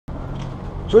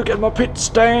Look at my pit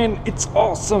stain, it's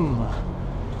awesome!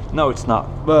 No, it's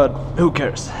not, but who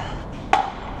cares?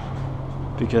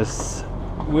 Because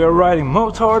we're riding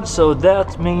motard, so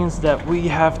that means that we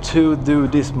have to do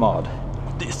this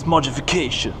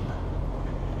modification.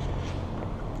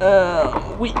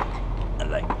 We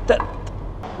like that.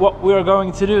 What we are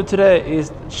going to do today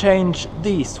is change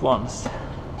these ones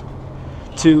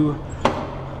to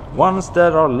ones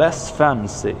that are less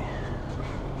fancy.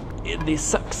 This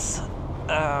sucks.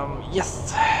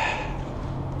 Yes.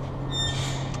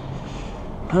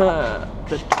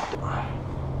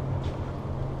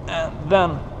 And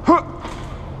then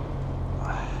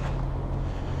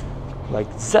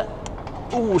like that.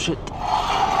 Oh shit.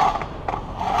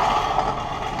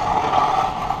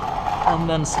 And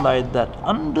then slide that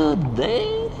under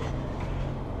there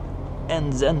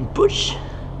and then push.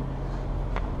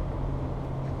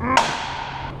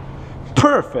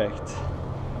 Perfect.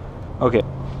 Okay,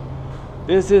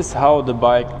 this is how the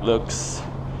bike looks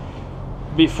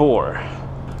before.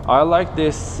 I like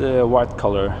this white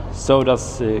color, so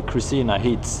does Christina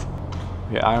Heats.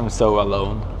 Yeah, I'm so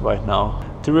alone right now.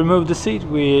 To remove the seat,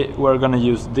 we're gonna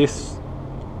use this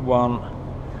one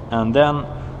and then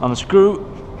unscrew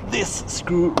this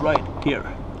screw right here.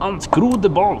 Unscrew the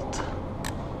bolt.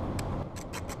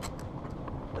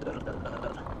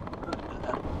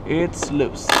 It's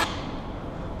loose.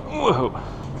 Whoa.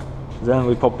 Then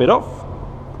we pop it off.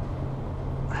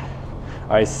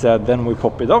 I said then we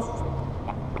pop it off.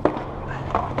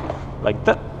 Like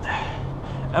that.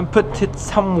 And put it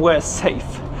somewhere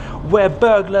safe, where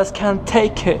burglars can't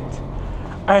take it.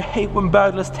 I hate when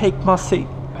burglars take my seat.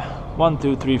 1,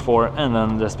 2, 3, 4, and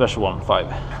then the special one,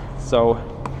 5. So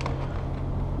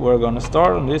we're gonna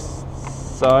start on this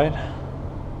side,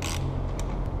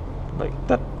 like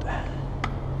that.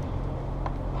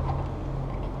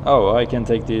 Oh, I can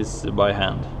take this by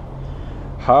hand.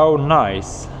 How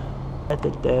nice.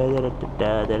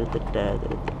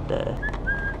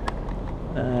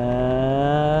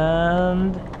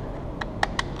 And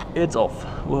it's off.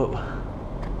 Whoa.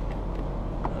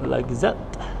 Like that.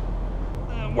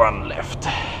 One left.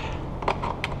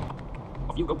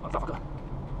 Off you go, motherfucker.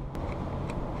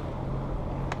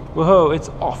 Whoa, it's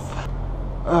off.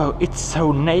 Oh, it's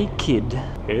so naked.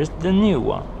 Here's the new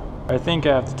one. I think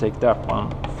I have to take that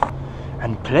one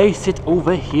and place it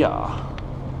over here.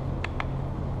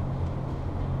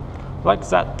 Like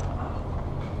that.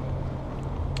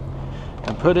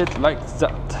 And put it like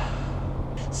that.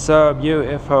 So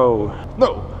beautiful.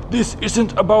 No, this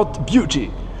isn't about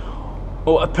beauty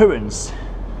or appearance.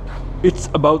 It's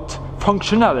about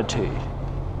functionality.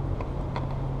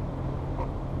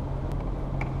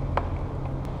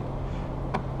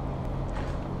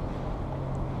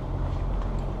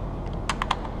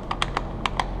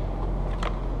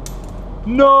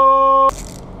 No!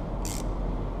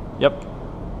 Yep.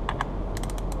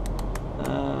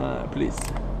 Please.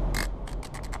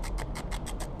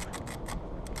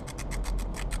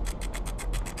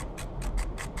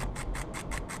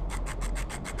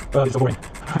 It's so boring.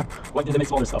 Why did they make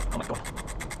smaller stuff? Oh my god.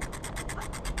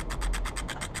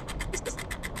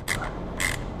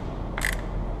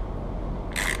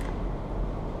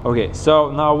 Okay, so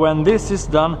now when this is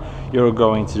done, you're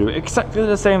going to do exactly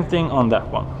the same thing on that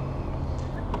one.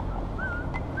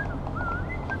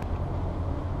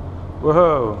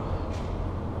 Whoa.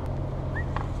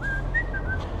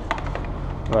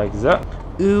 Like that.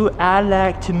 Ooh, I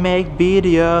like to make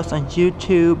videos on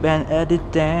YouTube and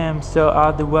edit them so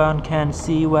everyone can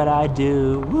see what I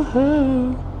do.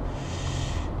 Woohoo!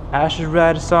 I should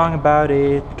write a song about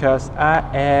it because I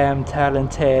am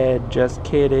talented. Just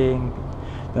kidding.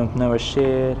 Don't know a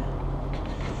shit.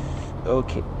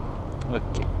 Okay.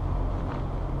 Okay.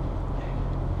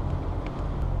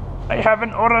 I have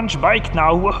an orange bike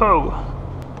now. Woohoo!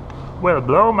 Well,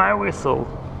 blow my whistle.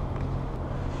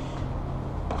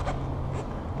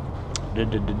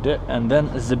 And then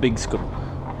the big screw.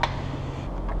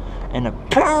 And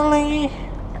apparently,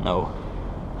 no,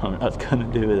 I'm not gonna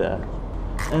do that.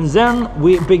 And then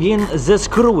we begin the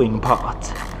screwing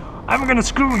part. I'm gonna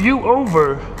screw you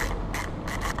over.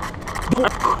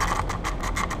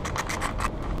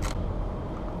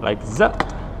 Like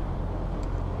that.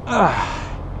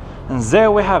 And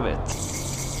there we have it.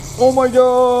 Oh my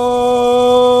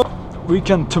god! We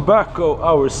can tobacco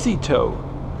our seat toe.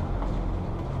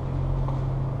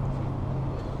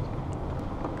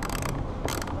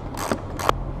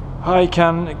 I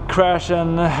can crash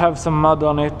and have some mud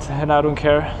on it and I don't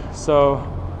care, so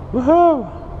woohoo!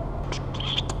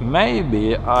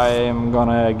 Maybe I'm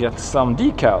gonna get some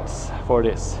decals for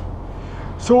this.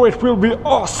 So it will be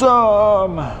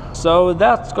awesome! So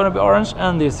that's gonna be orange,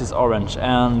 and this is orange,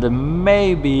 and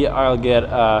maybe I'll get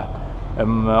a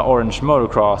orange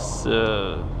motocross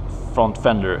front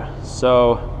fender.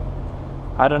 So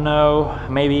I don't know,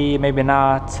 maybe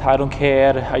not. I don't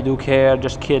care. I do care.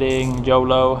 Just kidding.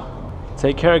 YOLO.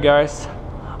 Take care, guys.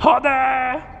 Ha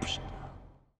there!